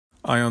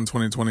Ion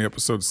 2020,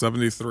 episode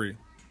 73.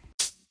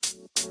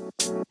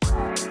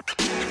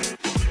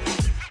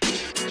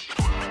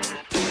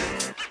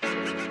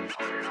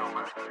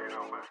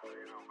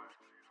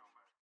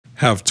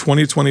 Have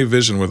 2020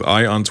 Vision with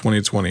Ion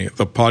 2020,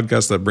 the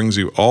podcast that brings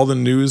you all the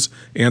news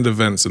and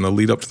events in the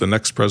lead up to the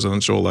next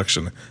presidential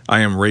election. I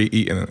am Ray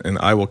Eaton, and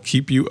I will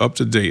keep you up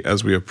to date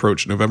as we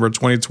approach November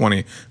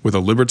 2020 with a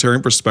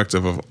libertarian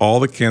perspective of all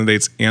the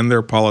candidates and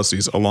their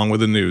policies, along with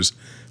the news.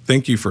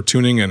 Thank you for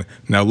tuning in.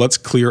 Now let's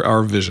clear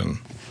our vision.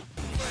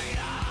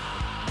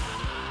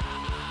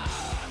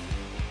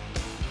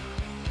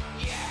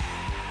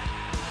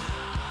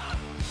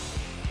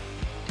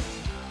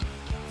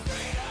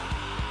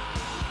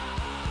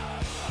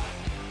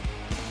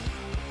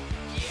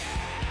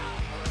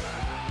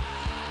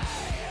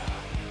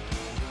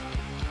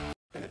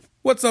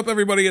 What's up,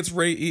 everybody? It's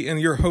Ray Eaton,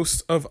 your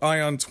host of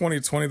Ion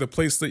 2020, the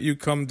place that you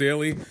come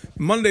daily,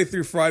 Monday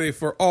through Friday,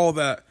 for all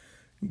that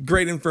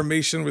great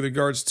information with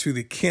regards to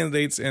the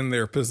candidates and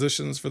their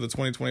positions for the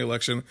 2020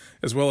 election,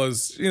 as well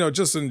as,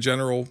 just in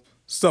general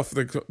stuff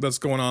that's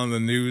going on in the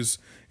news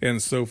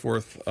and so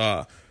forth.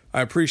 I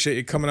appreciate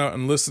you coming out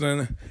and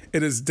listening.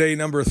 It is day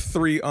number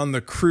 3 on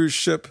the cruise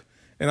ship,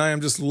 and I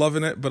am just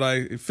loving it, but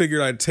I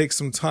figured I'd take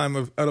some time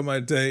out of my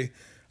day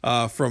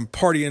from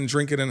partying,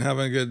 drinking, and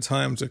having a good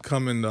time to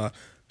come and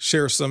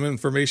share some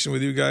information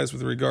with you guys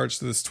with regards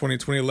to this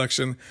 2020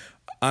 election.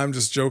 I'm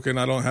just joking.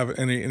 I don't have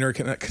any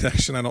internet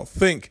connection, I don't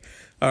think.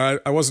 I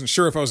wasn't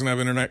sure if I was going to have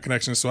internet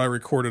connection, so I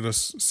recorded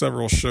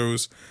several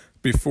shows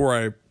before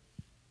I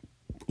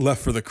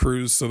left for the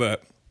cruise so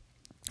that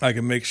I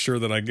can make sure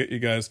that I get you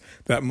guys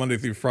that Monday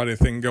through Friday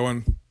thing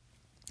going.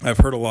 I've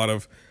heard a lot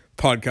of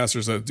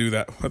podcasters that do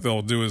that. What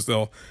they'll do is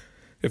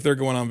if they're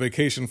going on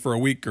vacation for a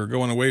week or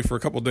going away for a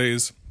couple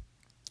days,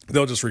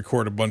 they'll just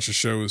record a bunch of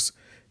shows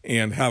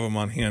and have them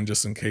on hand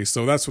just in case.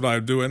 So that's what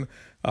I'm doing,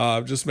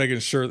 just making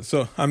sure.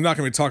 So I'm not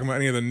going to be talking about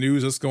any of the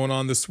news that's going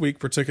on this week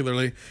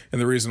particularly, and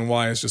the reason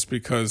why is just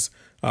because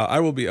I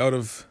will be out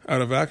of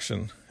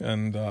action.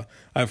 And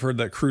I've heard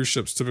that cruise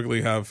ships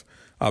typically have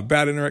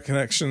bad internet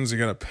connections. You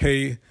got to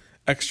pay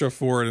extra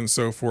for it and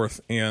so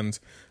forth. And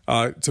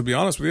to be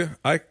honest with you,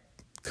 I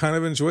kind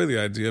of enjoy the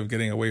idea of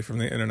getting away from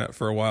the internet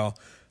for a while.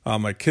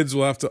 My kids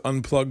will have to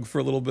unplug for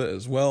a little bit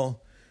as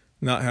well.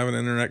 Not having an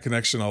internet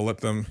connection, I'll let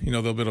them,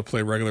 they'll be able to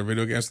play regular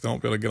video games. They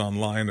won't be able to get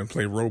online and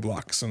play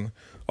Roblox and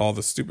all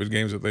the stupid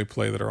games that they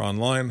play that are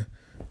online.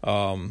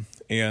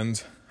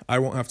 And I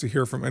won't have to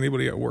hear from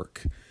anybody at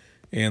work.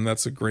 And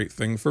that's a great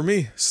thing for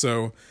me.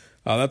 So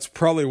that's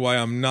probably why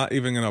I'm not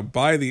even going to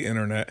buy the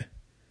internet,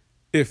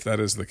 if that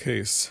is the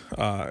case.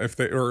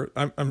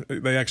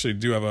 They actually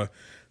do have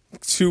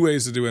two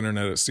ways to do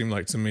internet, it seemed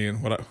like to me.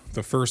 And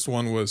the first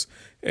one was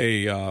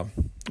a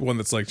one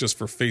that's like just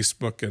for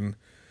Facebook and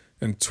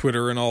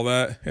Twitter and all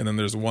that, and then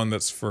there's one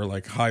that's for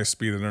like high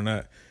speed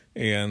internet,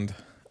 and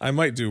I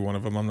might do one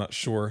of them, I'm not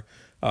sure.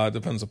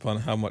 Depends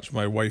upon how much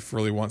my wife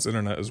really wants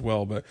internet as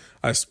well, but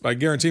I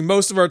guarantee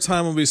most of our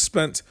time will be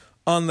spent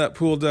on that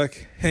pool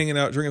deck, hanging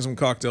out, drinking some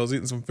cocktails,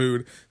 eating some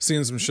food,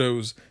 seeing some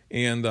shows,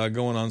 and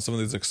going on some of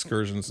these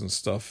excursions and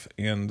stuff.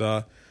 And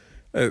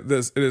it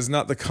is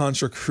not the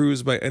Contra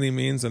Cruise by any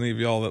means. Any of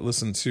y'all that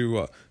listen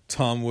to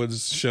Tom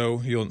Woods'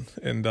 show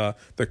and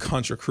the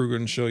Contra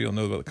Krugen show, you'll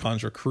know about the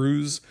Contra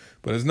Cruise.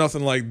 But it's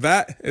nothing like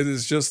that. It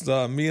is just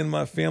me and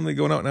my family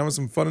going out and having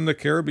some fun in the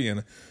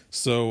Caribbean.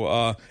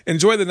 So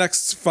enjoy the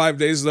next 5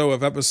 days though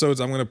of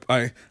episodes.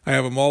 I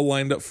have them all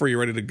lined up for you,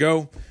 ready to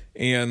go.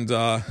 And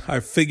I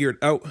figured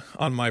out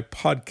on my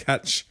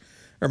podcatch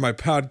or my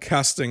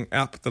podcasting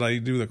app that I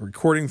do the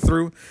recording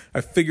through.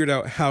 I figured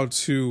out how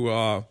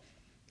to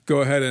go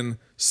ahead and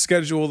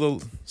schedule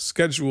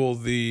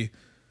the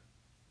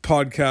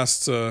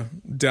podcast to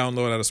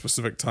download at a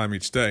specific time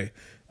each day,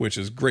 which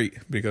is great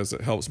because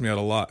it helps me out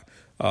a lot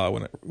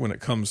when it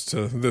comes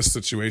to this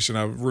situation.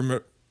 I don't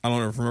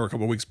remember a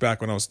couple of weeks back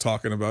when I was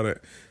talking about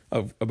it,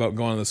 about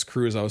going on this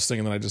cruise. I was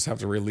thinking that I just have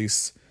to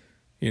release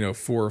 4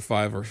 or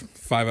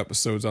 5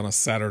 episodes on a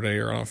Saturday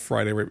or on a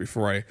Friday right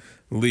before I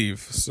leave.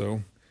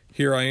 So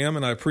here I am,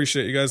 and I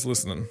appreciate you guys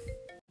listening.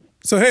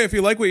 So, hey, if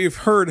you like what you've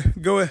heard,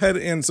 go ahead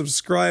and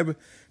subscribe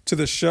to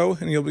the show,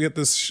 and you'll get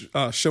this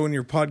show in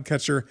your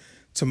podcatcher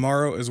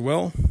tomorrow as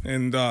well.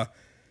 And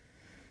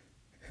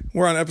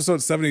we're on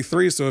episode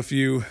 73, so if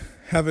you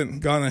haven't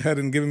gone ahead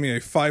and given me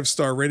a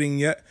 5-star rating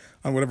yet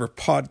on whatever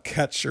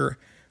podcatcher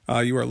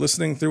you are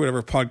listening through,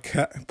 whatever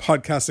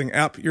podcasting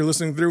app you're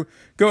listening through,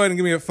 go ahead and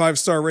give me a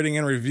 5-star rating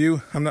and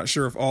review. I'm not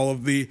sure if all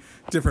of the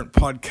different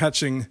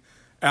podcatching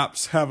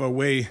apps have a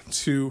way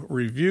to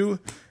review,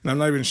 and I'm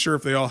not even sure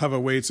if they all have a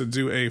way to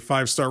do a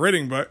 5-star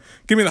rating, but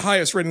give me the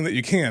highest rating that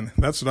you can.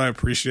 That's what I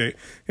appreciate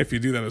if you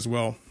do that as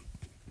well.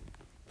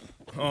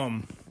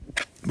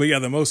 But yeah,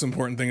 the most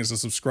important thing is to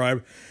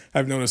subscribe.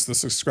 I've noticed the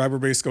subscriber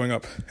base going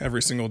up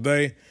every single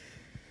day,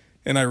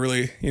 and I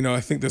really,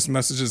 I think this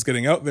message is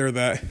getting out there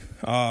that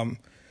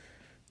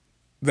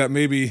that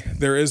maybe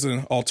there is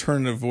an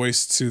alternative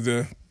voice to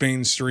the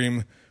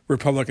mainstream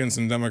Republicans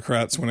and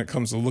Democrats when it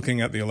comes to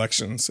looking at the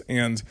elections.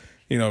 And,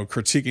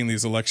 critiquing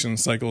these election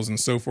cycles and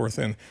so forth.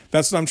 And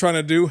that's what I'm trying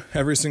to do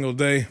every single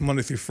day,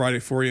 Monday through Friday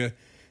for you,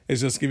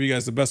 is just give you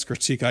guys the best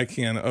critique I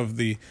can of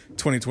the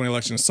 2020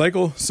 election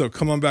cycle. So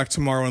come on back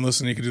tomorrow and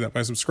listen. You can do that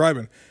by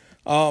subscribing.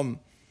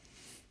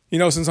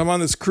 Since I'm on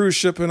this cruise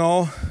ship and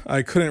all,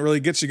 I couldn't really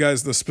get you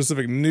guys the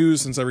specific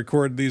news since I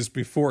recorded these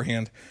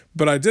beforehand.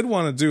 But I did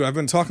want to I've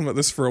been talking about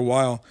this for a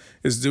while,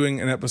 is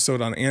doing an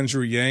episode on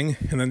Andrew Yang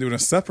and then doing a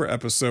separate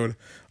episode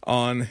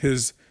on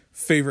his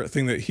favorite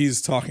thing that he's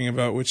talking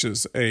about, which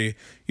is a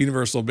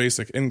universal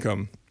basic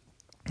income.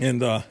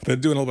 And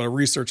been doing a little bit of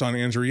research on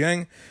Andrew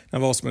Yang.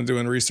 I've also been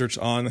doing research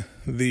on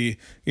the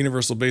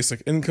universal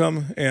basic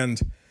income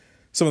and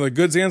some of the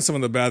goods and some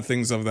of the bad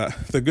things of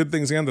that. The good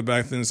things and the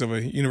bad things of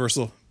a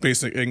universal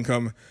basic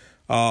income.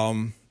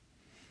 And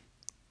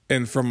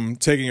from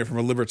taking it from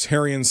a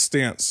libertarian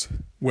stance,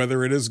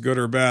 whether it is good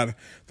or bad,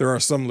 there are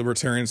some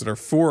libertarians that are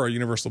for a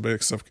universal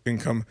basic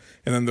income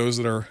and then those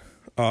that are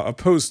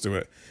opposed to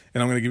it.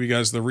 And I'm going to give you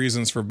guys the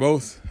reasons for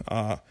both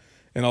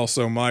and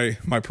also my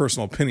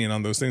personal opinion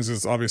on those things.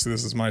 Because obviously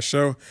this is my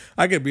show.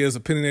 I can be as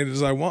opinionated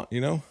as I want,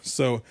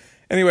 So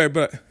anyway,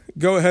 but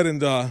go ahead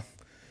and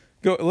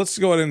let's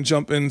go ahead and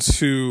jump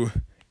into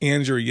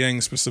Andrew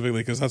Yang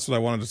specifically, because that's what I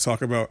wanted to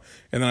talk about.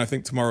 And then I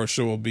think tomorrow's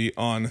show will be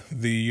on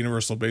the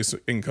universal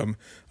basic income.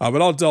 But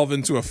I'll delve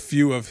into a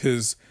few of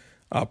his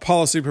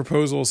policy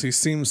proposals. He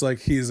seems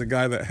like he's a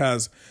guy that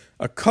has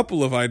a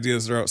couple of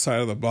ideas that are outside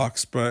of the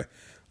box, but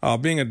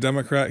being a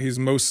Democrat, he's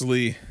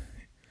mostly,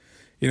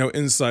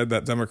 inside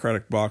that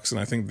Democratic box. And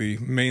I think the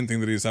main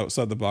thing that he's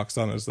outside the box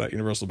on is that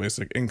universal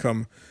basic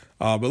income.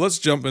 But let's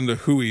jump into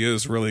who he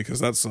is really, because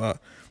that's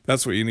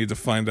what you need to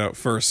find out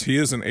first. He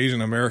is an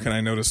Asian American. I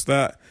noticed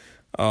that.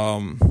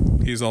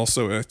 He's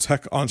also a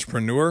tech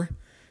entrepreneur.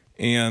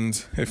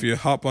 And if you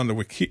hop onto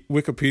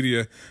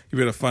Wikipedia, you'll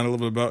be able to find a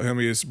little bit about him.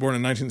 He was born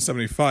in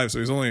 1975, so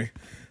he's only,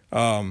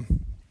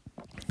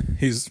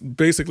 he's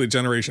basically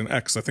Generation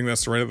X. I think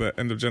that's right at the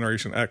end of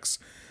Generation X.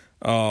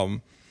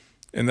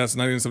 And that's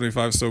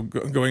 1975, so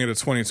going into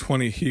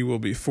 2020, he will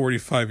be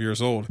 45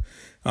 years old.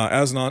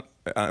 As an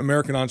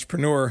American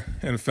entrepreneur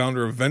and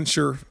founder of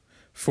Venture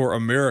for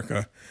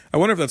America. I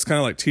wonder if that's kind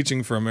of like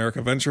Teaching for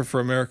America, Venture for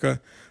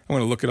America. I'm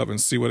going to look it up and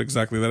see what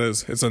exactly that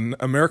is. It's an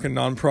American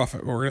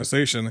nonprofit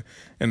organization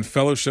and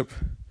fellowship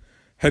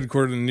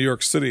headquartered in New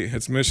York City.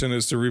 Its mission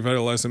is to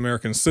revitalize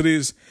American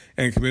cities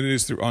and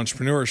communities through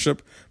entrepreneurship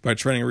by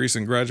training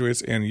recent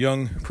graduates and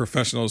young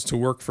professionals to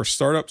work for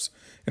startups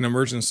in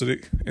emerging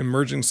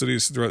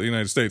cities throughout the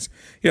United States.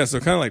 Yeah, so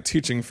kind of like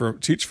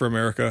Teach for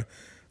America,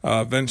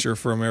 Venture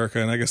for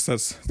America, and I guess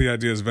that's the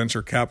idea is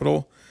venture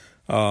capital.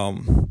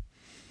 And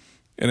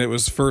it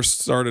was first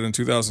started in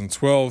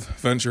 2012.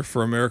 Venture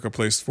for America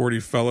placed 40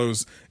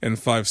 fellows in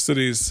 5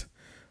 cities,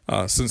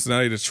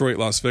 Cincinnati, Detroit,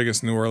 Las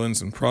Vegas, New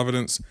Orleans, and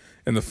Providence.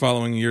 In the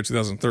following year,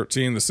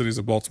 2013, the cities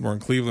of Baltimore and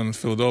Cleveland and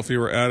Philadelphia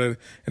were added,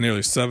 and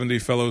nearly 70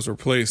 fellows were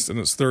placed. In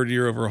its third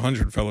year, over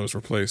 100 fellows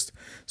were placed.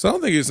 So I don't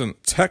think he's a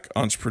tech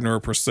entrepreneur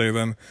per se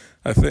then.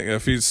 I think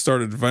if he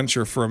started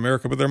Venture for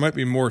America, but there might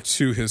be more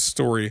to his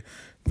story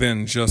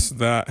than just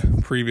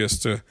that previous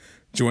to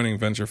joining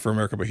Venture for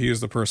America. But he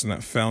is the person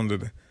that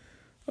founded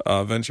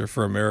Venture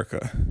for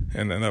America,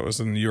 and that was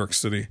in New York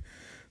City.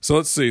 So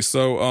let's see.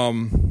 So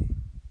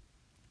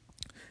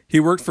he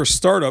worked for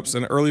startups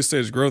and early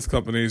stage growth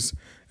companies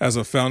as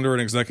a founder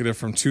and executive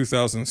from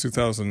 2000 to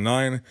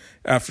 2009.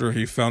 After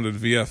he founded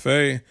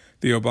VFA,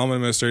 the Obama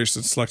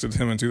administration selected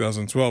him in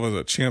 2012 as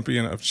a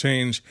champion of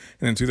change,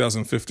 and in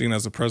 2015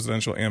 as a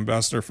presidential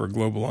ambassador for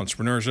global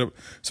entrepreneurship.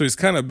 So he's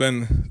kind of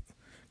been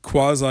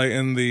quasi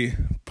in the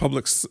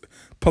public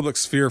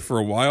sphere for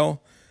a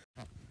while.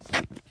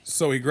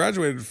 So he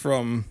graduated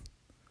from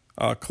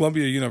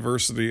Columbia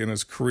University in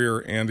his career,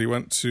 and he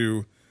went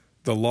to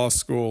the law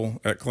school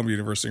at Columbia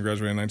University and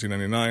graduated in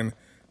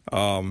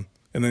 1999.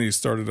 And then he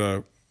started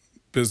a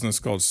business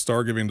called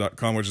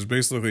StarGiving.com, which is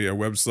basically a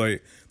website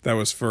that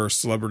was for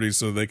celebrities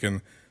so they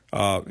can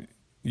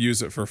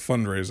use it for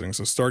fundraising.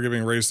 So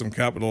StarGiving raised some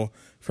capital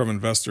from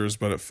investors,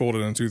 but it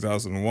folded in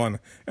 2001.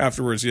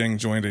 Afterwards, Yang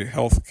joined a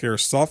healthcare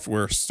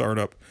software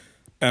startup,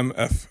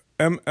 MMF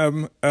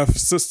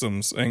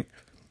Systems, Inc.,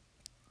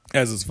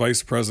 as its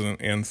vice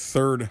president and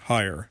third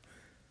hire.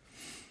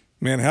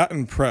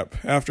 Manhattan Prep.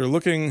 After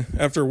working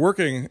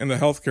in the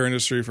healthcare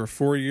industry for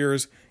 4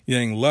 years,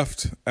 Yang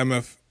left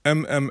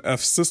MMF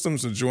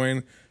Systems to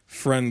join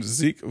friend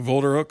Zeke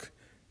Volderhoek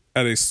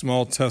at a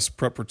small test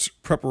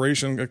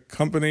preparation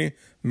company,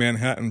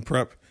 Manhattan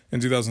Prep. In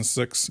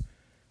 2006,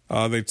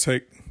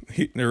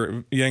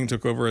 Yang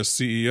took over as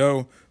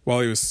CEO.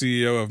 While he was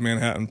CEO of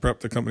Manhattan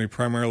Prep, the company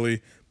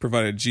primarily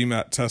provided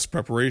GMAT test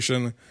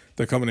preparation.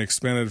 The company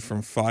expanded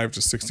from 5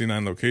 to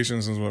 69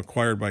 locations and was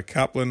acquired by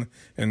Kaplan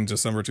in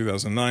December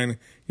 2009.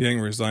 Yang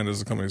resigned as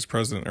the company's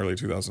president in early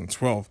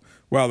 2012.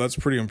 Wow, that's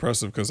pretty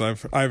impressive because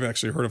I've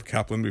actually heard of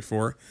Kaplan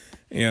before,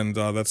 and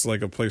that's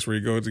like a place where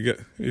you go to get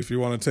if you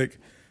want to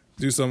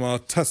do some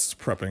test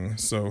prepping.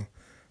 So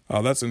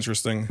that's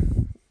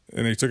interesting.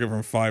 And he took it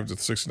from 5 to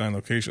 69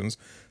 locations,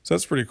 so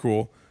that's pretty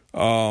cool.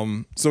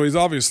 So he's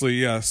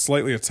obviously,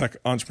 slightly a tech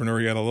entrepreneur.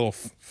 He had a little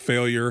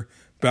failure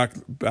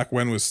back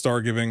when with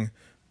StarGiving,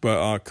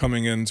 but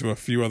coming into a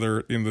few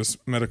other in this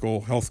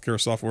medical healthcare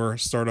software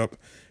startup,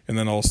 and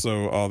then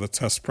also the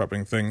test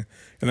prepping thing.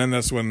 And then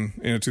that's when,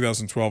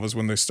 2012 is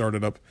when they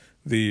started up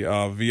the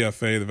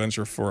VFA, the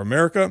Venture for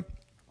America.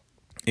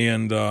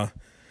 And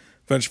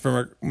Venture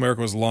for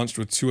America was launched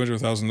with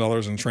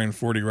 $200,000 and trained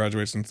 40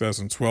 graduates in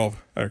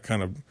 2012. I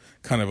kind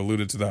of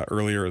alluded to that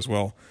earlier as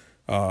well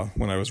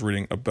when I was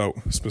reading about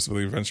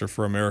specifically Venture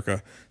for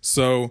America.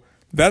 So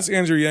that's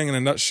Andrew Yang in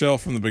a nutshell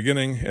from the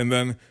beginning. And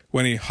then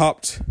when he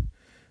hopped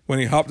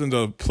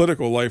into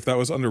political life, that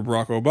was under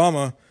Barack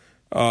Obama,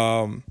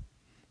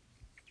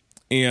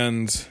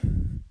 and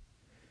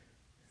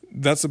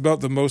that's about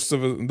the most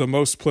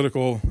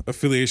political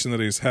affiliation that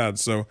he's had.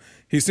 So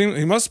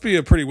he must be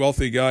a pretty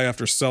wealthy guy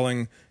after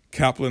selling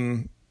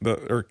selling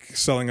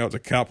out to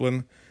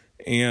Kaplan,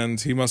 and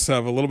he must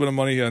have a little bit of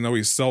money. I know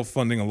he's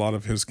self-funding a lot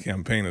of his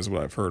campaign, is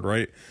what I've heard,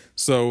 right?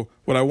 So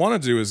what I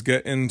want to do is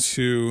get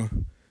into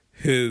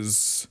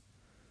his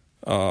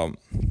campaign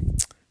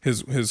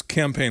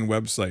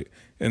website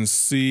and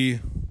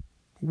see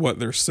what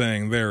they're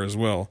saying there as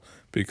well,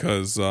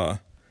 because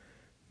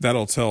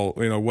that'll tell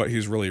what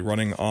he's really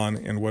running on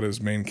and what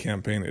his main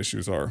campaign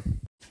issues are.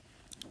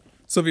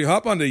 So if you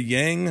hop onto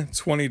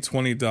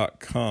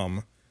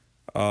yang2020.com,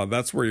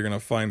 that's where you're going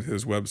to find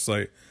his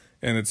website,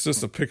 and it's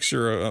just a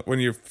picture. When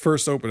you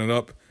first open it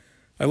up,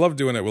 I love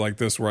doing it like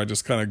this, where I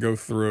just kind of go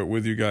through it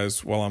with you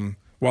guys while I'm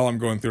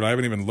going through it. I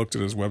haven't even looked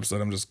at his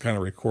website. I'm just kind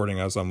of recording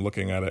as I'm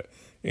looking at it,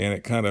 and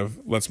it kind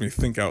of lets me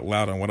think out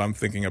loud on what I'm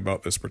thinking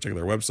about this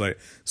particular website.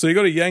 So you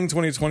go to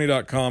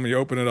yang2020.com, you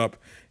open it up,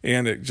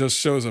 and it just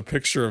shows a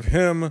picture of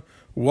him.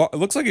 It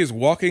looks like he's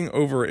walking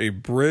over a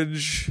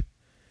bridge.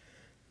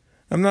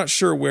 I'm not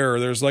sure where.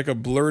 There's like a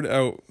blurred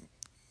out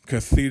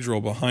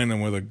cathedral behind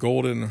him with a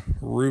golden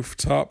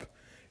rooftop.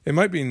 It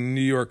might be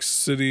New York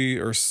City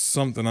or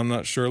something. I'm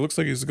not sure. It looks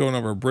like he's going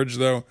over a bridge,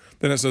 though.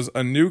 Then it says,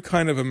 "A new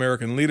kind of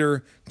American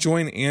leader.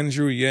 Join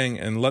Andrew Yang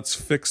and let's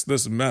fix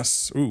this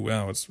mess." Ooh,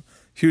 wow. It's a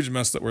huge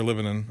mess that we're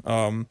living in.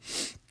 A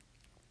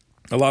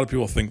lot of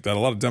people think that. A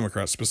lot of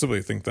Democrats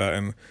specifically think that.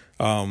 And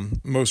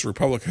most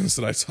Republicans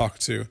that I talk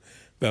to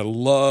that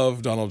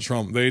love Donald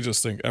Trump, they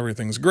just think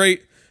everything's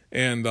great.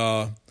 And,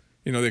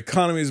 the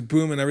economy is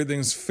booming.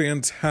 Everything's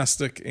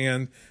fantastic.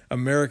 And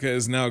America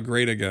is now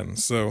great again.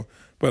 So...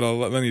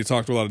 But then you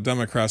talk to a lot of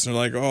Democrats, and they're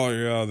like, "Oh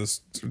yeah, this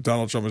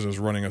Donald Trump is just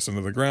running us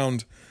into the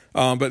ground."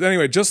 But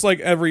anyway, just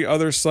like every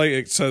other site,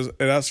 it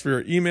asks for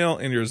your email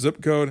and your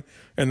zip code,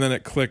 and then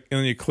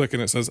you click,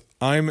 and it says,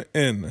 "I'm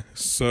in."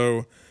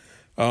 So,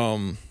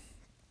 I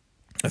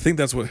think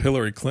that's what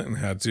Hillary Clinton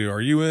had too. Are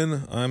you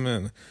in? I'm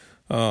in.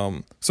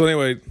 So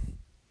anyway,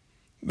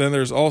 then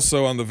there's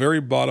also on the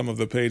very bottom of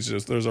the page,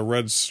 there's a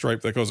red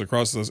stripe that goes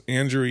across. It says,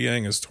 "Andrew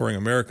Yang is touring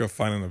America.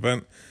 Find an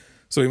event."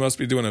 So he must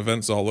be doing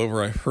events all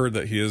over. I've heard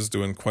that he is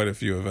doing quite a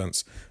few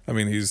events. I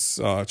mean, he's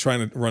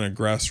trying to run a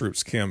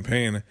grassroots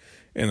campaign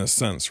in a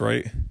sense,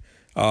 right?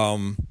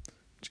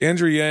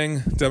 Andrew Yang,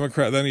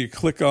 Democrat. Then you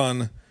click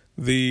on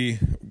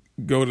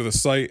go to the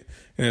site,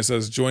 and it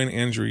says, "Join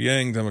Andrew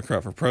Yang,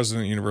 Democrat for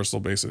President,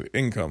 Universal Basic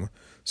Income."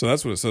 So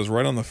that's what it says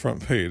right on the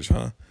front page,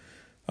 huh?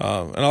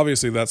 And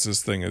obviously that's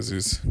his thing, is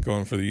he's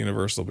going for the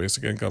universal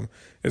basic income.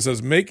 It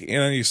says, and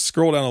then you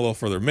scroll down a little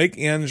further, "Make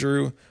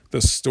Andrew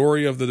the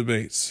story of the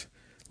debates.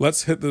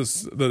 Let's hit the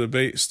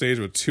debate stage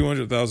with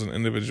 200,000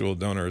 individual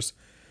donors."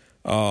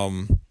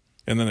 And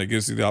then it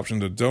gives you the option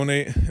to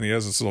donate, and he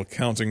has this little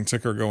counting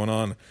ticker going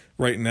on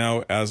right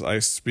now as I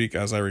speak,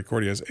 as I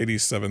record. He has a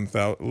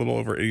little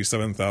over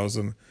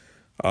 87,000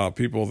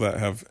 people that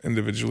have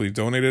individually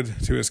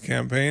donated to his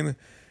campaign,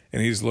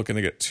 and he's looking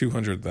to get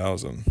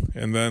 200,000.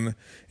 And then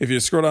if you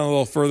scroll down a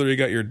little further, you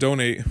got your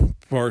donate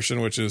portion,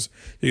 which is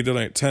you can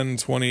donate 10,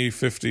 20,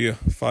 50,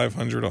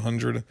 500,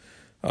 100,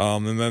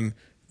 and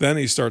then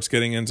he starts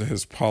getting into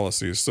his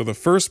policies. So the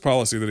first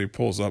policy that he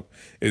pulls up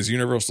is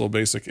universal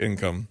basic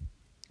income.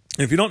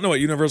 If you don't know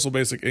what universal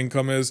basic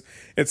income is,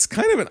 it's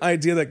kind of an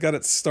idea that got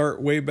its start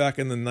way back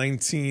in the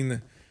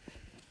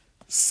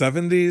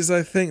 1970s,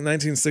 I think,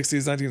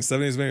 1960s,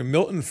 1970s. Maybe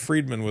Milton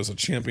Friedman was a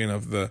champion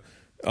of the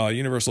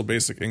universal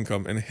basic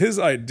income. And his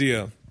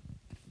idea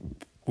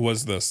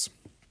was this: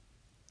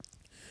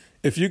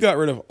 if you got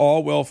rid of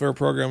all welfare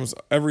programs,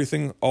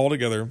 everything all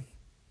together,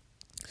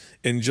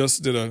 and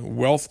just did a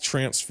wealth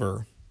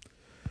transfer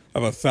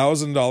of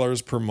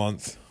 $1,000 per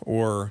month,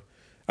 or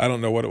I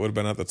don't know what it would have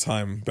been at the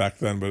time back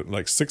then, but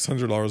like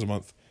 $600 a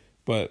month.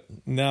 But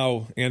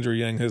now Andrew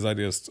Yang, his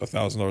idea is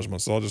 $1,000 a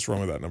month, so I'll just run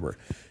with that number.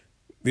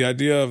 The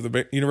idea of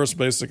the universal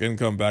basic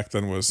income back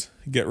then was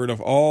get rid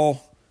of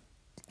all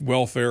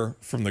welfare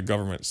from the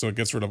government. So it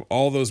gets rid of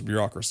all those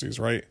bureaucracies,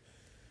 right?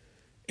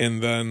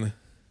 And then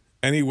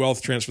any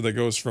wealth transfer that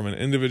goes from an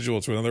individual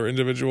to another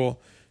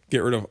individual,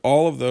 get rid of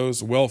all of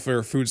those,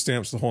 welfare, food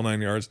stamps, the whole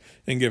 9 yards,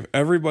 and give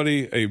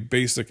everybody a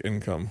basic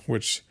income,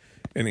 which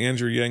in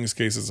Andrew Yang's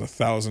case is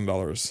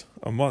 $1,000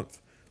 a month.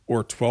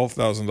 or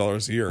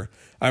 $12,000 a year.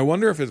 I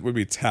wonder if it would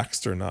be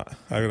taxed or not.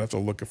 I would have to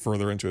look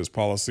further into his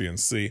policy and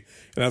see.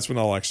 And that's when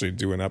I'll actually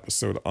do an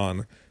episode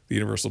on the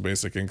universal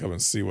basic income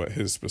and see what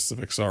his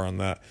specifics are on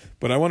that.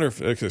 But I wonder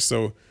if, okay,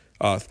 so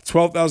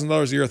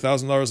 $12,000 a year,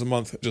 $1,000 a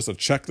month, just a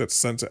check that's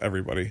sent to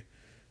everybody.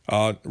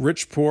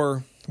 Rich,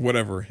 poor,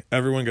 whatever.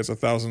 Everyone gets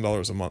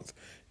 $1,000 a month.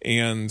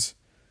 And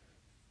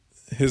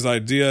his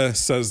idea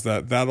says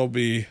that that'll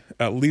be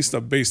at least a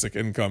basic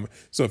income.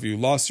 So if you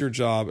lost your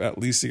job, at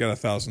least you got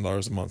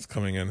 $1,000 a month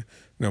coming in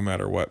no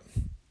matter what.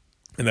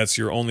 And that's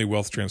your only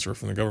wealth transfer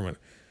from the government.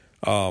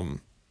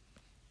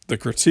 The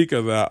critique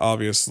of that,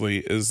 obviously,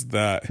 is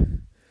that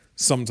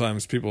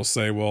sometimes people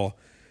say, well,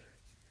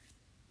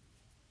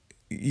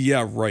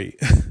 yeah, right.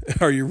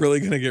 Are you really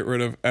going to get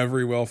rid of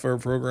every welfare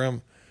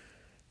program?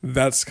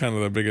 That's kind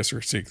of the biggest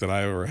critique that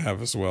I ever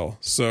have as well.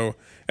 So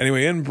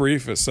anyway, in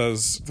brief, it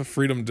says the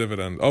freedom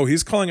dividend. Oh,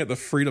 he's calling it the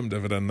freedom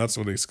dividend. That's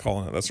what he's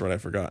calling it. That's right, I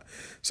forgot.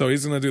 So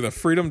he's going to do the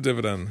freedom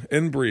dividend.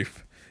 In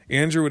brief,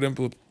 Andrew would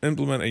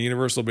implement a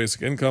universal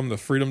basic income, the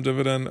freedom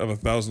dividend of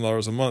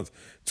 $1,000 a month,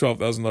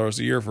 $12,000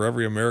 a year for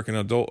every American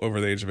adult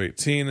over the age of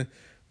 18.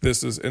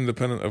 This is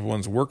independent of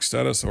one's work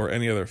status or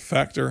any other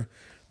factor.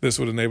 This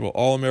would enable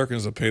all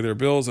Americans to pay their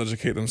bills,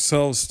 educate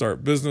themselves,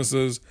 start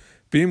businesses,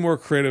 be more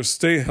creative,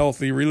 stay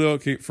healthy,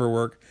 relocate for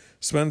work,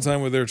 spend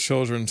time with their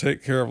children,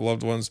 take care of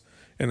loved ones,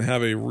 and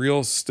have a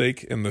real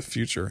stake in the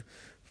future.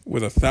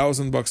 With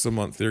 $1,000 a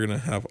month, you're going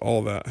to have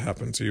all that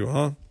happen to you,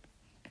 huh?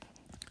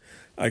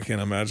 I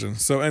can't imagine.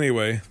 So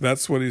anyway,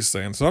 that's what he's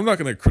saying. So I'm not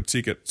going to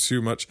critique it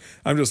too much.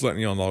 I'm just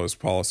letting you all know his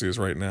policies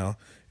right now.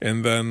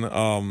 And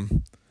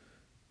then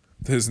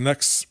his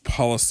next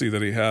policy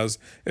that he has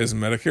is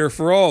Medicare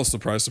for all.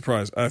 Surprise,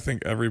 surprise. I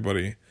think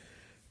everybody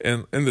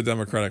in the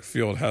Democratic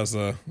field has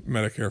a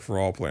Medicare for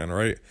all plan,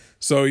 right?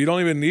 So you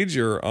don't even need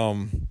your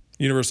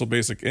universal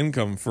basic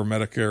income for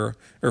Medicare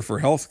or for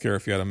healthcare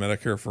if you had a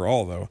Medicare for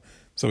all, though.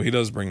 So he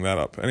does bring that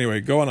up. Anyway,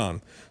 going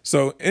on.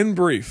 So in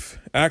brief,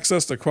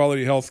 access to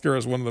quality healthcare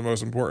is one of the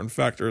most important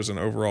factors in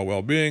overall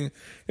well-being,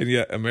 and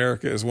yet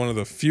America is one of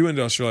the few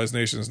industrialized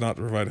nations not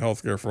to provide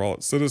healthcare for all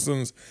its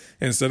citizens.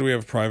 Instead, we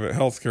have a private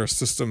healthcare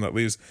system that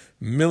leaves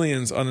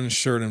millions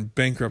uninsured and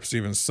bankrupts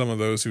even some of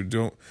those who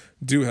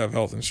do have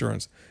health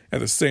insurance.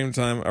 At the same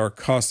time, our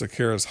cost of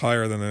care is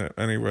higher than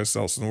anywhere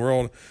else in the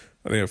world.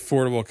 The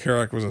Affordable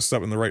Care Act was a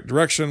step in the right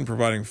direction,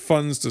 providing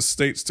funds to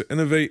states to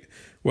innovate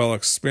while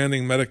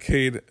expanding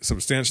Medicaid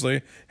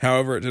substantially.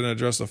 However, it didn't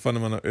address the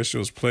fundamental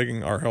issues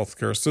plaguing our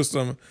healthcare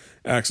system.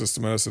 Access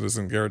to medicine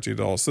isn't guaranteed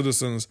to all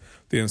citizens.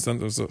 The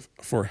incentives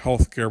for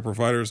healthcare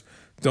providers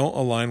don't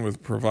align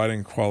with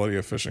providing quality,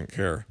 efficient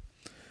care.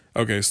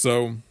 Okay,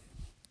 so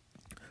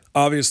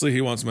obviously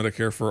he wants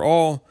Medicare for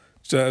all,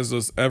 as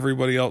does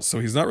everybody else. So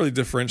he's not really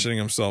differentiating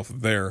himself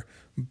there.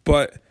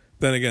 But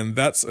then again,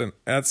 that's an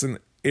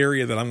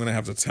area that I'm going to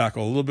have to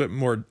tackle a little bit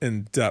more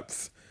in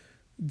depth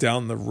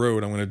down the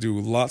road. I'm going to do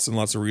lots and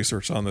lots of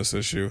research on this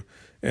issue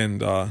and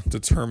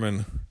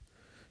determine,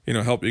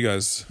 help you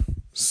guys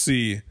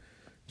see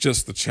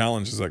just the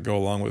challenges that go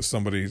along with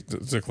somebody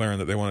declaring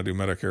that they want to do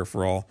Medicare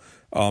for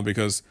all,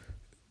 because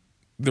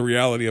the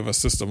reality of a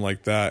system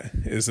like that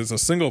is it's a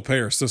single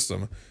payer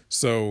system.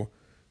 So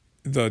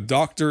the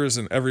doctors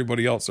and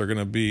everybody else are going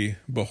to be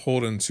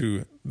beholden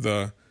to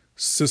the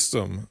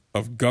system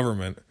of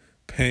government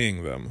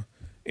paying them.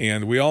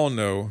 And we all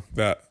know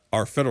that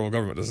our federal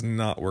government does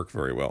not work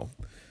very well.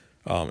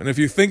 And if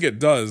you think it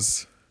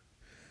does,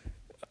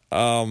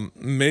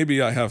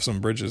 maybe I have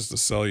some bridges to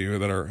sell you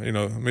that are,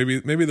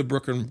 maybe the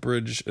Brooklyn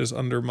Bridge is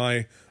under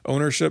my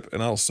ownership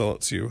and I'll sell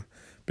it to you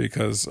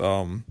because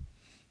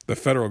the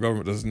federal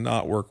government does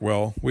not work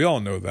well. We all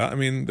know that. I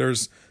mean,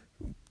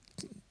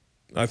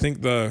 I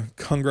think the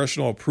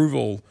congressional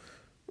approval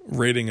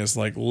rating is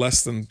like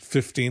less than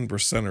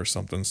 15% or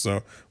something.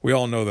 So we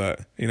all know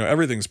that,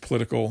 everything's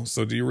political.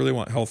 So do you really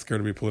want healthcare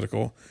to be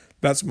political?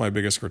 That's my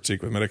biggest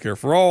critique with Medicare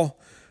for all.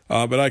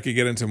 But I could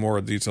get into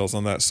more details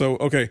on that. So,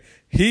 okay,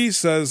 he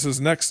says his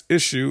next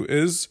issue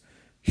is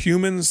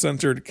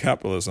human-centered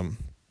capitalism.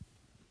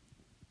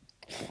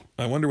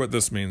 I wonder what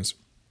this means.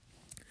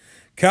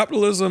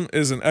 Capitalism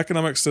is an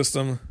economic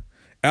system.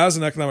 As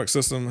an economic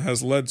system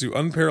has led to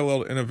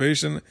unparalleled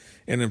innovation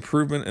and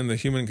improvement in the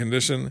human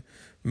condition.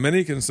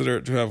 Many consider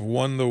it to have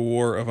won the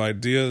war of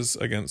ideas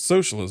against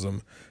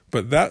socialism,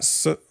 but that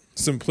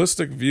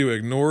simplistic view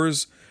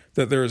ignores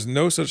that there is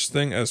no such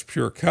thing as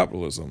pure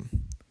capitalism.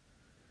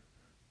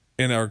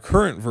 In our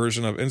current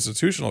version of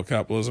institutional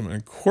capitalism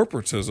and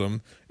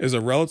corporatism is a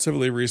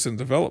relatively recent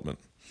development.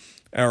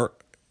 Our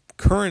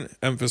current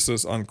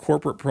emphasis on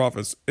corporate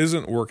profits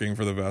isn't working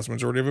for the vast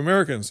majority of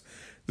Americans.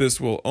 This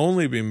will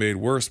only be made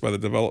worse by the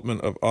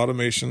development of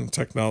automation,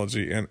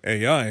 technology, and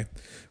AI.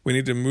 We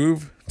need to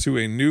move to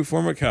a new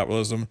form of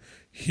capitalism,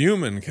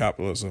 human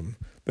capitalism,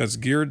 that's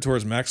geared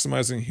towards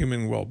maximizing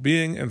human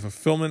well-being and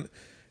fulfillment.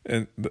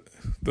 And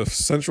the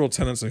central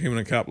tenets of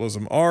human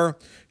capitalism are: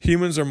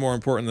 humans are more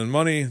important than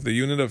money, the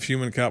unit of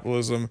human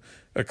capitalism,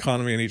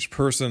 economy in each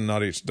person,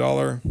 not each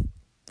dollar.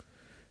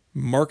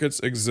 Markets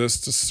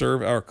exist to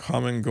serve our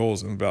common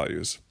goals and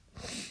values.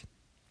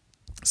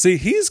 See,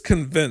 he's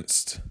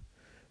convinced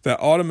that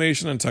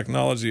automation and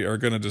technology are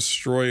going to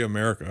destroy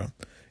America.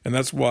 And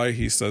that's why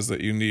he says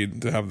that you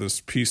need to have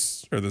this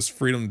peace or this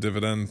freedom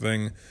dividend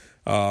thing,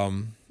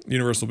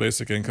 universal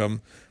basic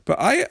income. But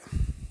I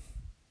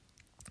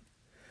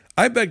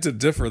beg to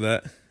differ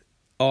that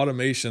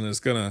automation is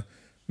going to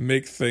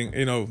make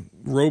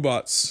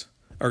robots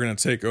are going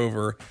to take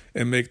over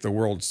and make the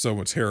world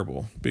so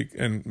terrible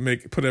and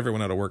put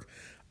everyone out of work.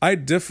 I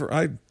differ.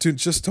 I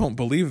just don't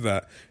believe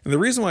that. And the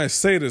reason why I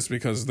say it is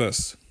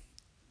because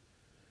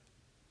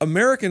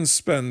Americans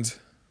spend,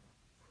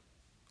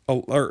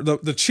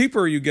 the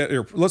cheaper you get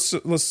your,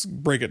 let's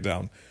break it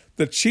down.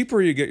 The cheaper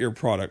you get your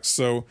products.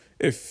 So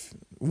if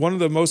one of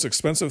the most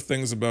expensive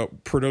things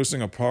about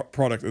producing a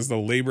product is the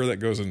labor that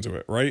goes into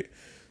it, right?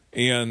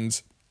 And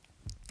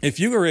if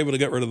you are able to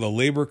get rid of the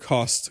labor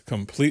cost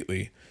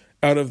completely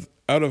out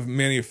of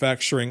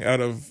manufacturing,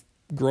 out of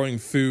growing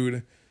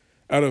food,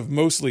 out of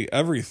mostly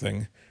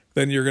everything,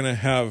 then you're going to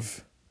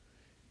have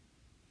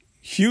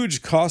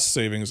huge cost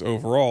savings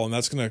overall, and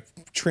that's going to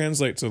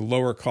translate to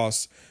lower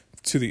costs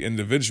to the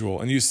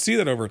individual. And you see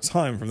that over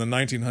time from the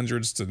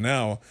 1900s to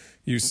now,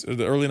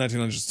 the early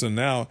 1900s to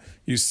now,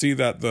 you see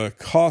that the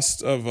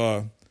cost of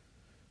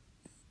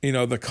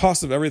the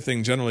cost of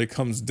everything generally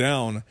comes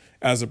down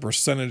as a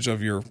percentage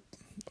of your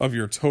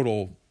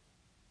total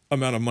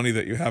amount of money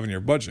that you have in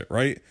your budget,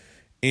 right?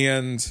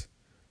 And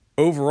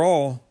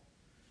overall,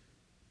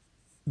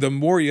 the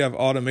more you have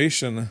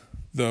automation,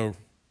 the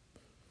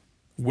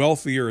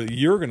wealthier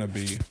you're going to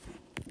be,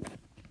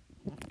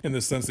 in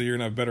the sense that you're going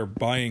to have better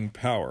buying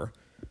power.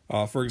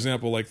 For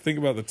example, like think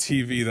about the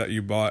TV that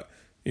you bought,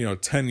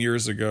 10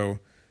 years ago.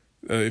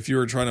 If you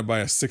were trying to buy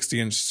a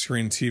 60-inch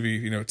screen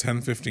TV,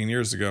 10, 15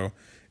 years ago,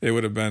 it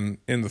would have been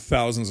in the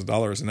thousands of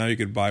dollars. And now you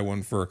could buy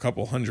one for a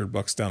couple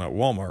 $100 down at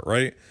Walmart,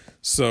 right?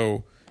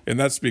 So, and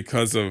that's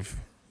because of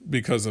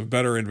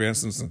better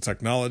advancements in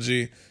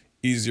technology,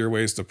 easier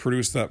ways to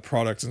produce that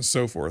product, and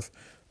so forth.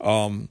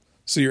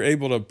 So you're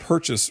able to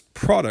purchase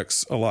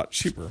products a lot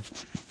cheaper.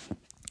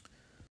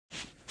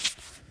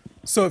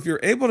 So if you're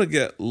able to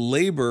get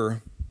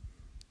labor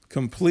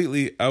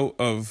completely out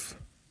of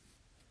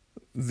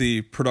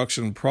the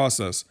production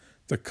process,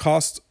 the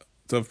cost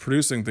of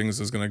producing things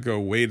is going to go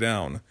way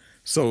down.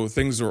 So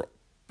things will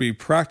be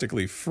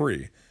practically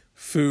free.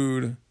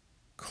 Food,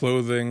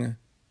 clothing,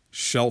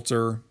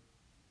 shelter,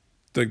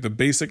 the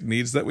basic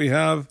needs that we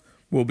have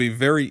will be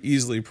very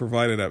easily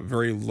provided at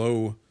very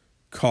low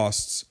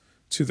costs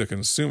to the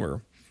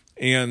consumer.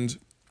 And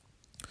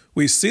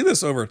we see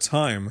this over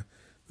time,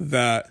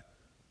 that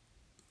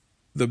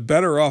the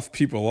better off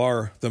people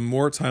are, the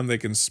more time they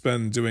can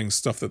spend doing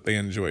stuff that they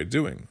enjoy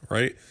doing,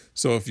 right?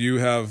 So if you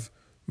have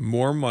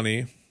more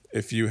money,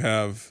 if you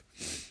have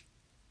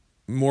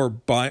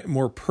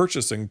more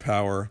purchasing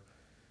power,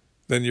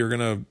 then you're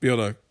going to be able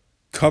to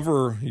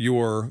cover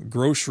your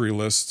grocery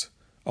list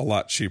a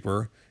lot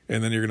cheaper,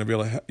 and then you're going to be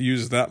able to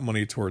use that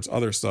money towards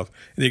other stuff.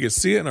 And you can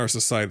see it in our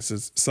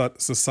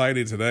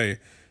society today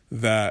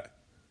that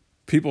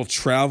people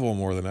travel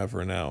more than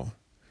ever now.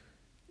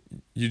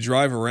 You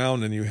drive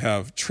around and you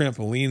have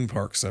trampoline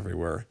parks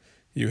everywhere.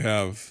 You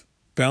have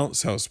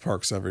bounce house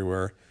parks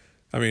everywhere.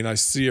 I mean, I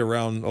see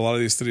around a lot of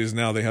these cities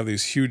now, they have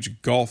these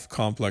huge golf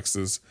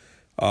complexes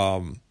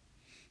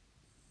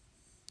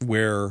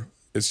where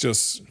it's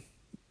just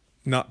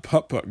not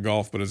putt-putt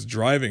golf, but it's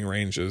driving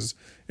ranges,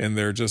 and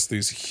they're just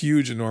these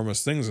huge,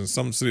 enormous things. And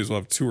some cities will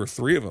have 2 or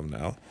 3 of them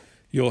now.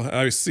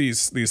 I see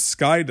these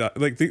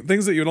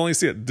things that you'd only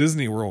see at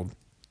Disney World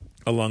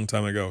a long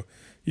time ago.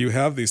 You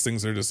have these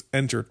things that are just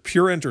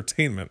pure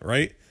entertainment,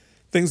 right?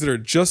 Things that are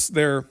just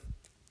there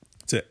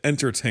to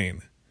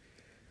entertain.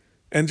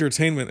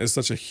 Entertainment is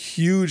such a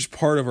huge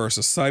part of our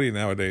society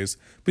nowadays,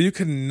 but you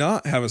could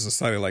not have a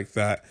society like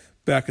that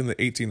back in the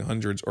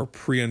 1800s or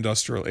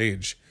pre-industrial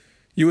age.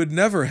 You would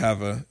never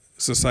have a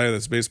society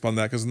that's based upon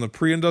that, because in the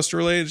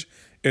pre-industrial age,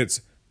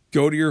 it's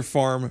go to your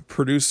farm,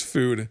 produce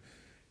food,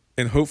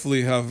 and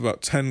hopefully have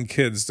about 10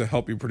 kids to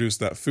help you produce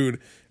that food,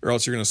 or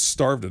else you're going to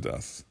starve to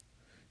death.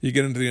 You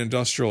get into the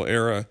industrial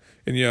era,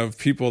 and you have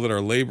people that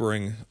are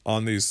laboring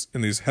in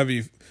these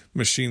heavy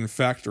machine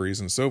factories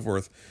and so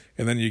forth,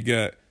 and then you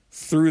get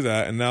through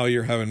that, and now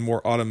you're having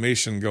more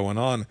automation going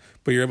on,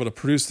 but you're able to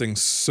produce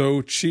things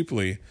so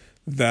cheaply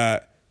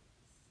that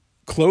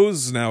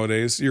clothes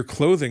nowadays, your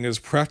clothing is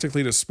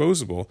practically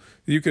disposable.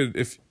 You could,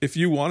 if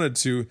you wanted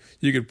to,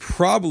 you could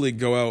probably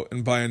go out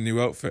and buy a new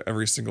outfit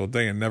every single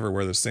day and never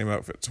wear the same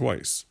outfit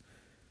twice.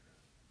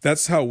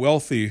 That's how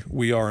wealthy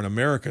we are in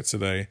America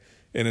today,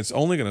 and it's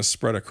only going to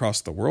spread across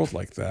the world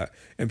like that.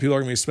 And people are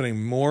going to be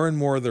spending more and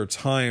more of their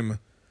time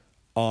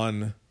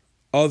on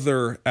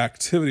other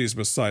activities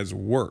besides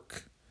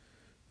work.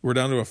 We're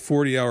down to a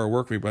 40-hour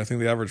work week, but I think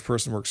the average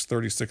person works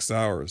 36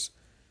 hours.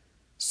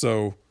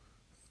 So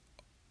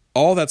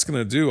all that's going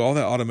to do, all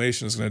that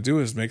automation is going to do,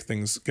 is make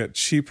things get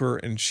cheaper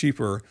and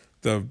cheaper.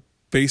 The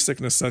basic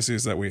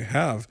necessities that we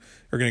have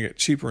are going to get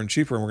cheaper and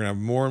cheaper, and we're going to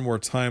have more and more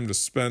time to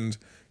spend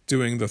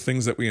doing the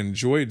things that we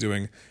enjoy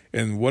doing.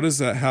 And what does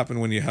that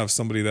happen when you have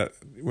somebody that,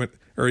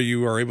 or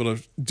you are able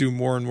to do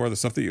more and more of the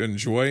stuff that you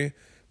enjoy?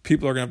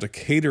 People are going to have to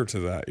cater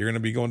to that. You're going to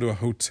be going to a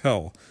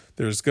hotel.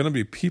 There's going to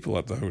be people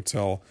at the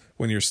hotel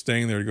when you're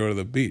staying there to go to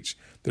the beach.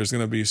 There's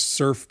going to be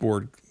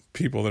surfboard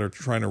people that are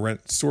trying to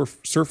rent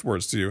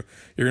surfboards to you.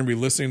 You're going to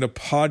be listening to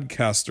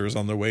podcasters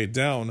on the way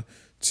down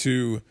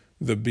to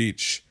the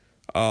beach.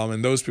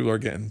 And those people are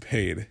getting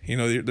paid. You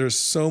know, there's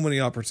so many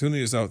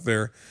opportunities out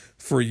there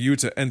for you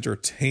to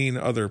entertain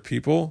other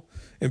people,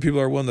 and people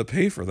are willing to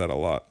pay for that a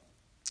lot.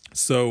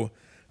 So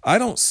I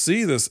don't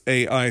see this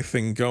AI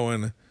thing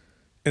going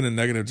in a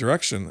negative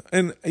direction.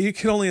 And you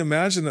can only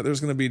imagine that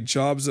there's going to be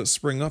jobs that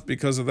spring up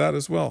because of that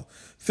as well.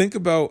 Think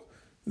about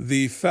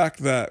the fact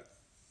that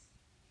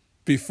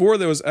before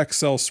there was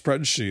Excel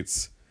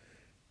spreadsheets,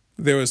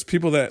 there was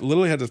people that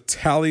literally had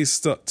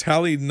to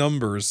tally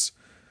numbers,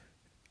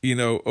 you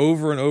know,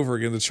 over and over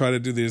again to try to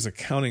do these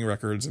accounting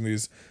records and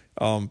these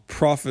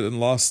profit and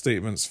loss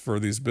statements for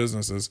these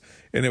businesses.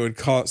 And it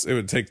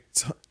would take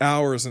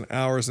hours and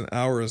hours and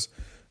hours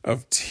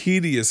of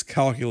tedious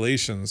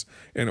calculations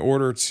in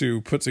order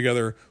to put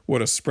together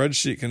what a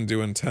spreadsheet can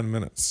do in 10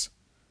 minutes,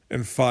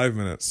 in 5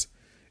 minutes,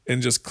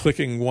 and just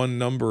clicking one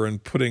number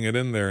and putting it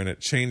in there, and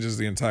it changes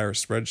the entire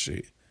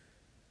spreadsheet.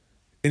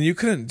 And you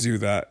couldn't do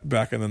that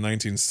back in the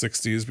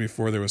 1960s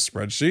before there was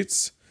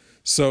spreadsheets.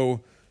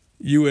 So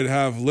you would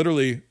have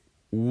literally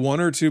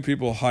one or two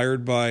people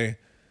hired by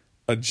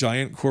a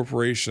giant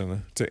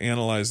corporation to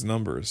analyze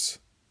numbers.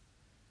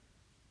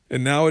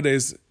 And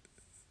nowadays,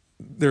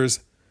 there's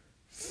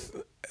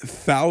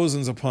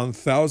thousands upon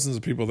thousands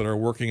of people that are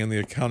working in the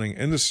accounting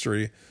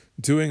industry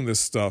doing this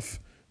stuff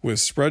with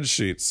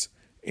spreadsheets,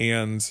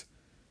 and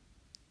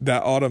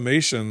that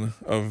automation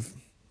of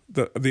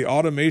the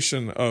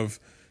automation of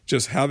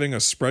just having a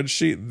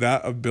spreadsheet,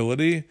 that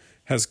ability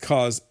has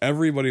caused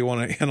everybody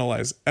want to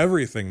analyze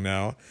everything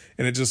now,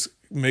 and it just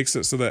makes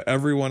it so that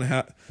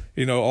everyone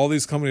all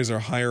these companies are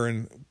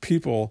hiring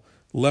people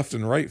left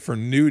and right for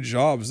new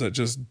jobs that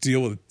just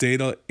deal with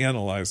data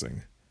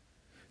analysis.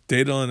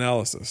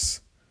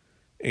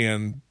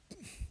 And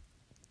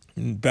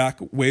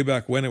way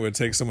back when, it would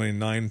take somebody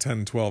 9,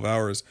 10, 12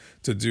 hours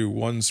to do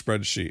one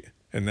spreadsheet.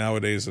 And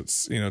nowadays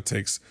it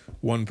takes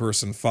one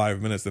person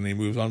 5 minutes, then he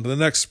moves on to the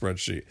next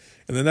spreadsheet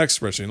and the next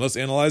spreadsheet. And let's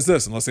analyze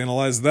this and let's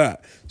analyze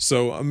that.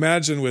 So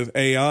imagine with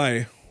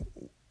AI,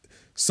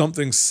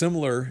 something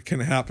similar can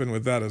happen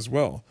with that as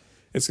well.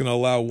 It's going to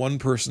allow one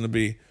person to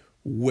be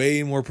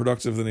way more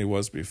productive than he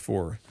was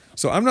before.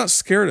 So I'm not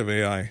scared of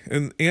AI.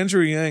 And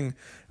Andrew Yang,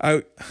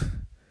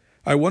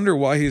 I wonder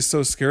why he's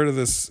so scared of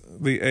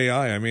the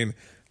AI. I mean,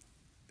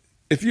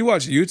 if you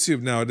watch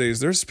YouTube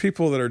nowadays, there's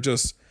people that are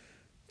just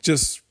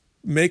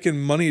making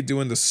money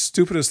doing the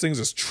stupidest things,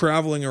 just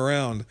traveling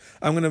around.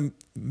 I'm going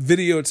to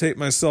videotape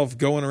myself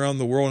going around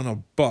the world in a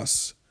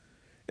bus.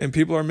 And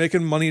people are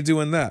making money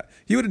doing that.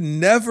 You would have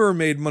never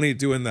made money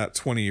doing that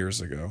 20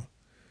 years ago.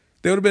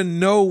 There would have been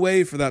no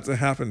way for that to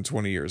happen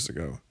 20 years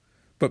ago.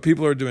 But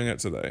people are doing it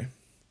today.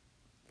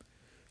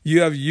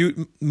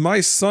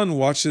 My son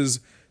watches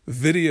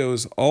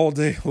videos all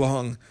day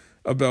long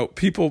about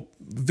people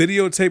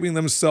videotaping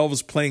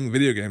themselves playing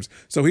video games.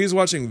 So he's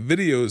watching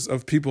videos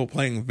of people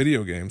playing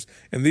video games,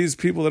 and these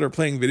people that are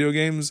playing video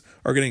games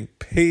are getting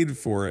paid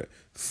for it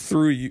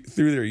through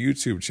their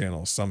YouTube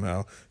channel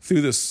somehow,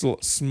 through the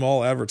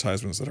small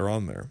advertisements that are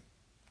on there.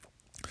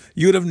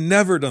 You would have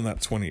never done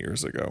that 20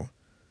 years ago.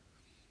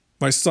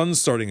 My son's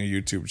starting a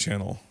YouTube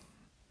channel.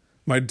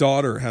 My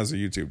daughter has a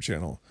YouTube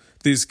channel.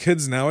 These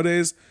kids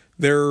nowadays,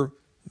 they're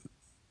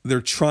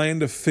trying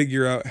to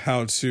figure out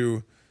how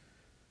to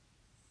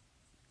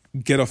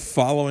get a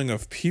following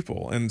of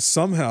people, and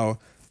somehow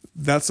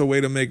that's a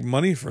way to make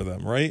money for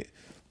them, right?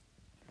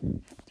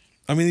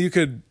 I mean, you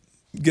could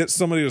get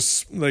somebody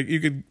to,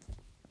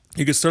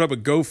 you could start up a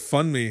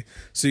GoFundMe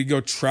so you go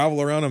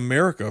travel around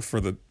America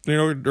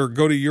or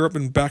go to Europe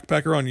and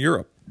backpack around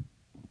Europe,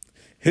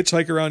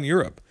 hitchhike around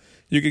Europe.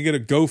 You could get a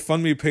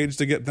GoFundMe page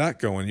to get that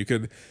going. You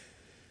could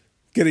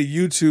get a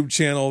YouTube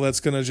channel that's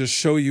going to just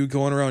show you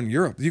going around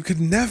Europe. You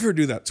could never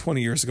do that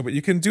 20 years ago, but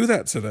you can do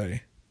that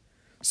today.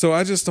 So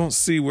I just don't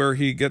see where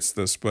he gets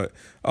this, but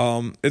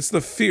it's the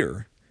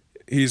fear.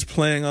 He's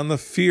playing on the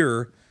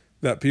fear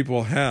that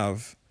people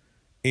have,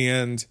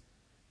 and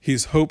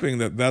he's hoping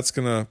that that's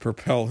going to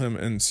propel him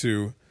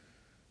into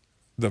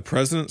the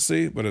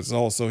presidency, but it's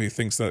also, he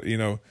thinks that,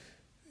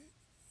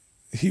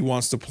 he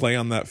wants to play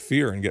on that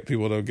fear and get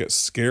people to get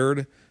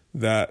scared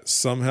that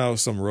somehow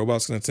some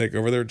robot's going to take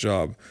over their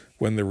job,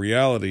 when the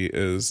reality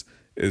is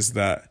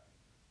that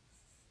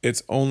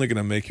it's only going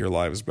to make your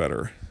lives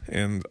better.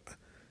 And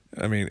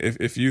I mean,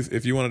 if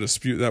you want to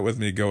dispute that with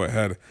me, go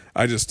ahead.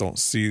 I just don't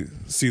see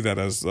that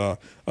as a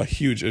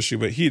huge issue,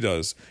 but he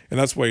does. And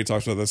that's why he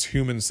talks about this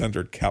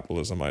human-centered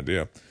capitalism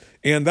idea.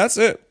 And that's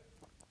it.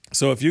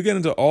 So if you get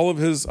into all of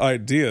his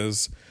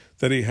ideas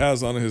that he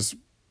has on his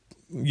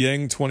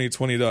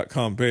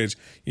yang2020.com page,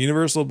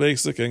 universal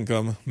basic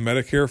income,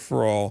 Medicare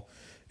for all,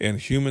 and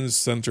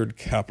human-centered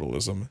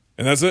capitalism.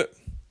 And that's it.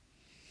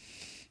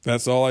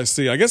 That's all I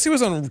see. I guess he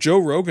was on Joe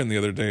Rogan the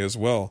other day as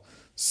well.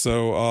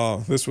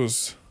 So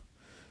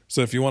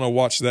so if you want to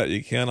watch that,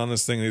 you can on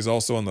this thing. He's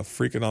also on the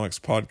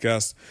Freakonomics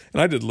podcast.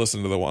 And I did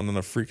listen to the one on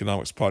the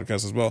Freakonomics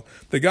podcast as well.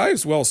 The guy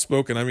is well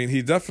spoken. I mean,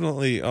 he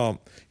definitely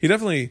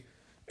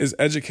is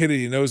educated.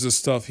 He knows his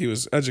stuff. He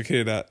was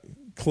educated at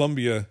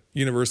Columbia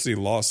University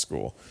Law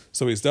School.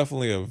 So he's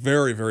definitely a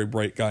very, very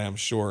bright guy, I'm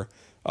sure.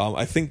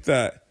 I think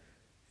that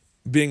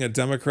being a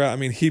Democrat, I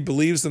mean, he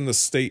believes in the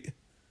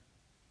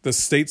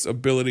state's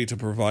ability to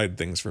provide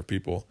things for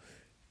people.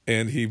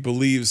 And he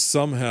believes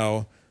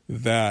somehow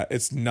that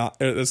it's going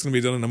to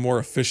be done in a more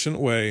efficient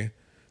way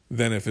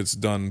than if it's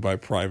done by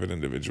private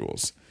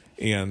individuals.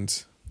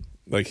 And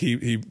like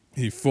he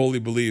fully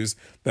believes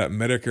that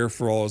Medicare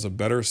for All is a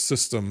better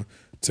system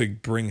to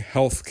bring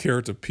health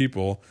care to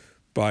people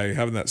by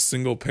having that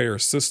single payer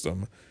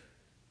system.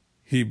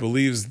 He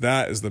believes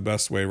that is the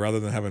best way rather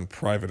than having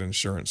private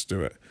insurance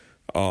do it.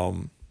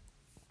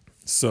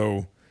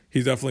 So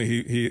he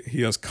definitely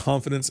he has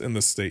confidence in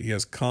the state. He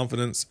has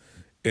confidence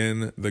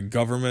in the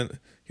government.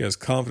 He has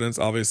confidence,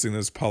 obviously, in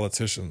his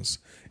politicians.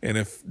 And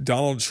if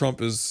Donald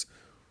Trump is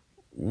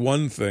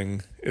one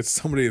thing, it's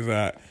somebody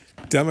that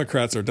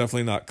Democrats are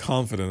definitely not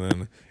confident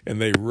in,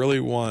 and they really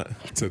want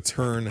to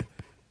turn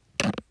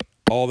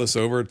all this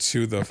over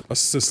to a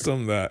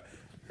system that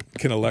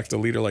can elect a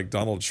leader like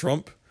Donald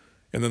Trump.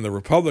 And then the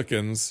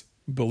Republicans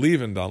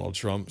believe in Donald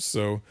Trump,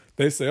 so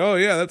they say, oh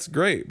yeah, that's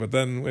great. But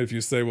then if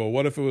you say, well,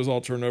 what if it was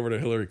all turned over to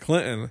Hillary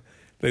Clinton?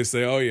 They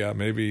say, oh yeah,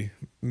 maybe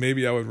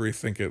I would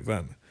rethink it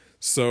then.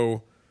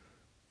 So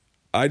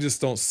I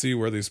just don't see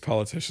where these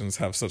politicians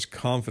have such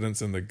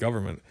confidence in the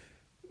government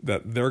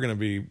that they're going to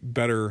be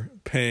better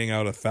paying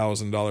out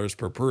 $1,000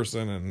 per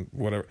person and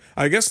whatever.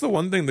 I guess the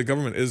one thing the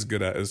government is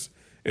good at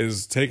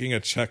is taking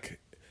a check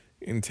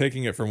and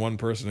taking it from one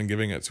person and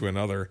giving it to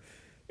another,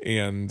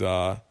 and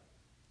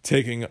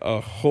taking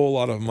a whole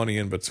lot of money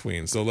in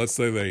between. So let's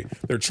say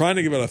they're trying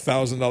to give out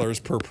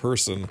 $1,000 per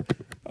person,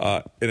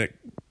 and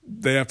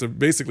they have to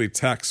basically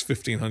tax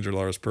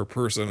 $1,500 per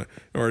person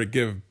in order to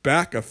give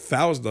back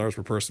 $1,000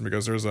 per person,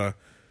 because there's a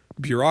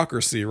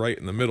bureaucracy right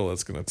in the middle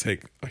that's going to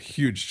take a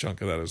huge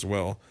chunk of that as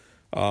well.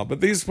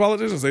 But these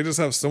politicians, they just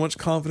have so much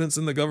confidence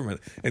in the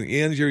government, and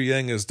Andrew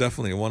Yang is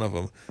definitely one of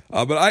them.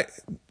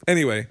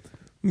 Anyway,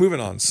 moving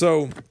on.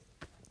 So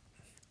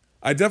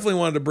I definitely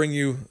wanted to bring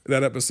you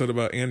that episode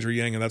about Andrew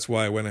Yang, and that's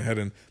why I went ahead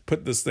and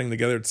put this thing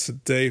together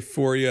today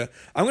for you.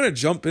 I'm going to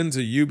jump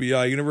into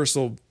UBI,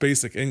 Universal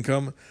Basic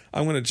Income.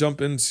 I'm going to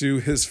jump into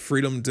his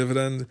freedom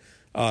dividend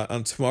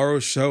on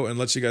tomorrow's show and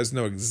let you guys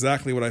know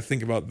exactly what I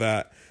think about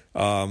that.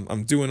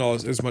 I'm doing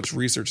as much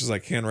research as I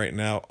can right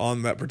now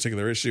on that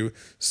particular issue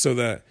so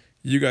that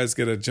you guys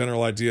get a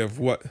general idea of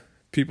what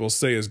people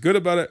say is good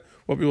about it,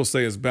 what people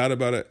say is bad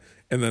about it,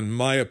 and then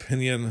my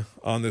opinion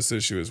on this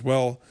issue as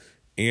well.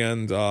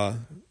 And,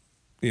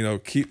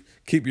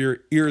 keep your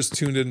ears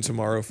tuned in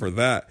tomorrow for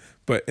that.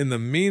 But in the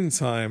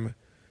meantime,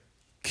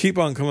 keep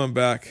on coming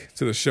back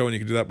to the show, and you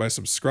can do that by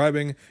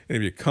subscribing. And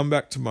if you come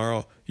back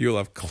tomorrow, you'll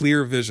have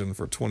clear vision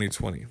for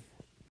 2020.